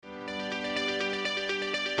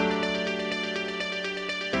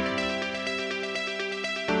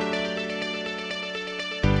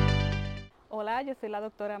Hola, yo soy la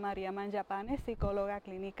doctora María Manjapane, psicóloga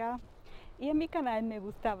clínica, y en mi canal me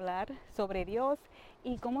gusta hablar sobre Dios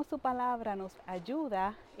y cómo su palabra nos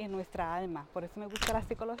ayuda en nuestra alma. Por eso me gusta la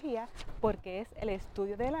psicología, porque es el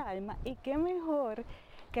estudio de la alma, y qué mejor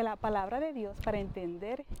que la palabra de Dios para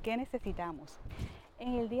entender qué necesitamos.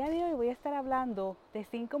 En el día de hoy voy a estar hablando de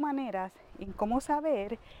 5 maneras en cómo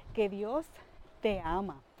saber que Dios te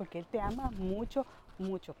ama, porque Él te ama mucho,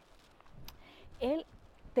 mucho. Él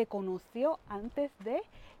te conoció antes de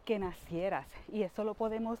que nacieras, y eso lo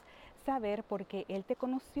podemos saber porque Él te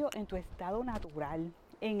conoció en tu estado natural,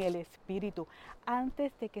 en el espíritu,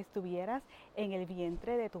 antes de que estuvieras en el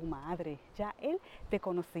vientre de tu madre. Ya Él te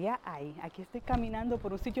conocía ahí. Aquí estoy caminando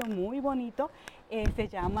por un sitio muy bonito, se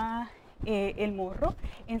llama El Morro,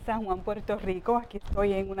 en San Juan, Puerto Rico. Aquí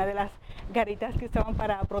estoy en una de las garitas que usaban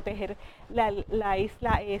para proteger la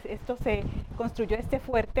isla. Esto se construyó este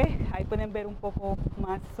fuerte, ahí pueden ver un poco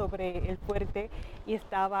más sobre el fuerte, y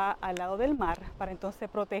estaba al lado del mar para entonces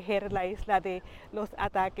proteger la isla de los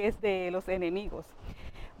ataques de los enemigos.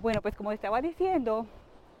 Bueno, pues como estaba diciendo,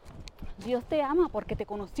 Dios te ama porque te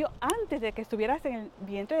conoció antes de que estuvieras en el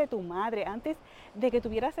vientre de tu madre, antes de que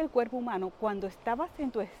tuvieras el cuerpo humano. Cuando estabas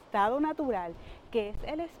en tu estado natural, que es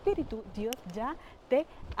el espíritu, Dios ya te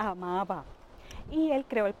amaba. Y Él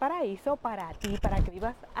creó el paraíso para ti, para que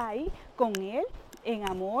vivas ahí con Él, en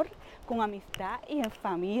amor, con amistad y en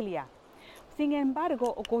familia. Sin embargo,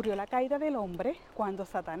 ocurrió la caída del hombre cuando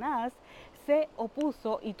Satanás se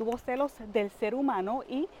opuso y tuvo celos del ser humano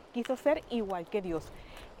y quiso ser igual que Dios.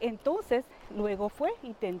 Entonces, luego fue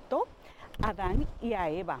y tentó a Adán y a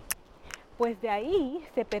Eva. Pues de ahí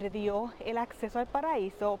se perdió el acceso al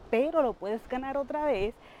paraíso, pero lo puedes ganar otra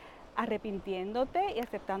vez arrepintiéndote y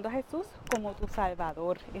aceptando a Jesús como tu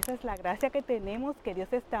Salvador. Esa es la gracia que tenemos, que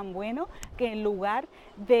Dios es tan bueno que en lugar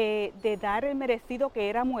de dar el merecido, que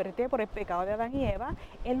era muerte por el pecado de Adán y Eva,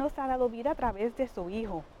 Él nos ha dado vida a través de su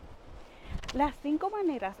Hijo. Las 5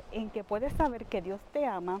 maneras en que puedes saber que Dios te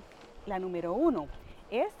ama, la número 1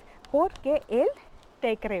 es porque Él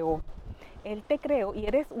te creó. Él te creó y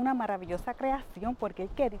eres una maravillosa creación porque Él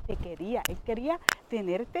quería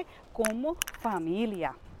tenerte como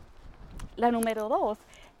familia. La número 2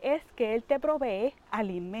 es que Él te provee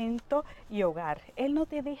alimento y hogar. Él no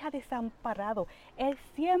te deja desamparado. Él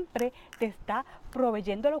siempre te está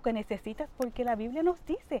proveyendo lo que necesitas, porque la Biblia nos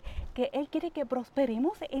dice que Él quiere que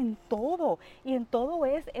prosperemos en todo. Y en todo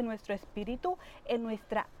es en nuestro espíritu, en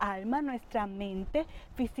nuestra alma, nuestra mente,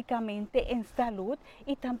 físicamente, en salud,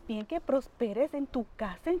 y también que prosperes en tu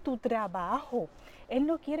casa, en tu trabajo. Él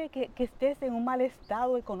no quiere que estés en un mal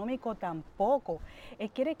estado económico tampoco. Él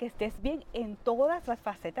quiere que estés bien en todas las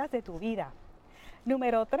facetas de tu vida.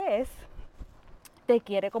 Número 3, te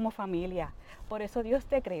quiere como familia. Por eso Dios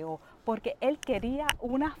te creó, porque Él quería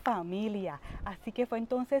una familia. Así que fue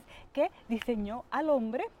entonces que diseñó al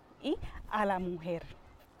hombre y a la mujer.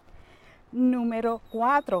 Número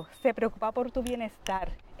 4, se preocupa por tu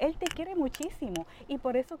bienestar. Él te quiere muchísimo y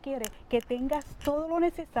por eso quiere que tengas todo lo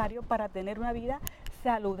necesario para tener una vida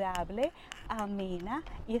saludable, amena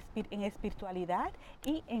y en espiritualidad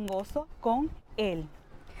y en gozo con Él.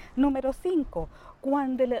 Número 5,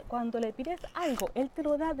 cuando le pides algo, Él te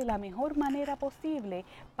lo da de la mejor manera posible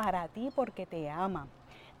para ti porque te ama.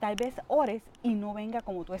 Tal vez ores y no venga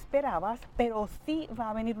como tú esperabas, pero sí va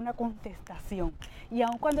a venir una contestación. Y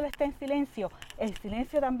aun cuando Él está en silencio, el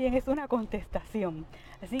silencio también es una contestación.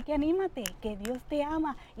 Así que anímate, que Dios te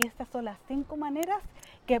ama. Y estas son las 5 maneras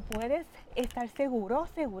que puedes estar seguro,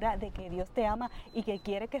 segura de que Dios te ama y que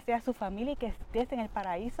quiere que seas su familia y que estés en el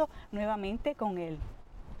paraíso nuevamente con Él.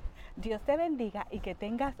 Dios te bendiga y que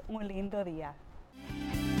tengas un lindo día.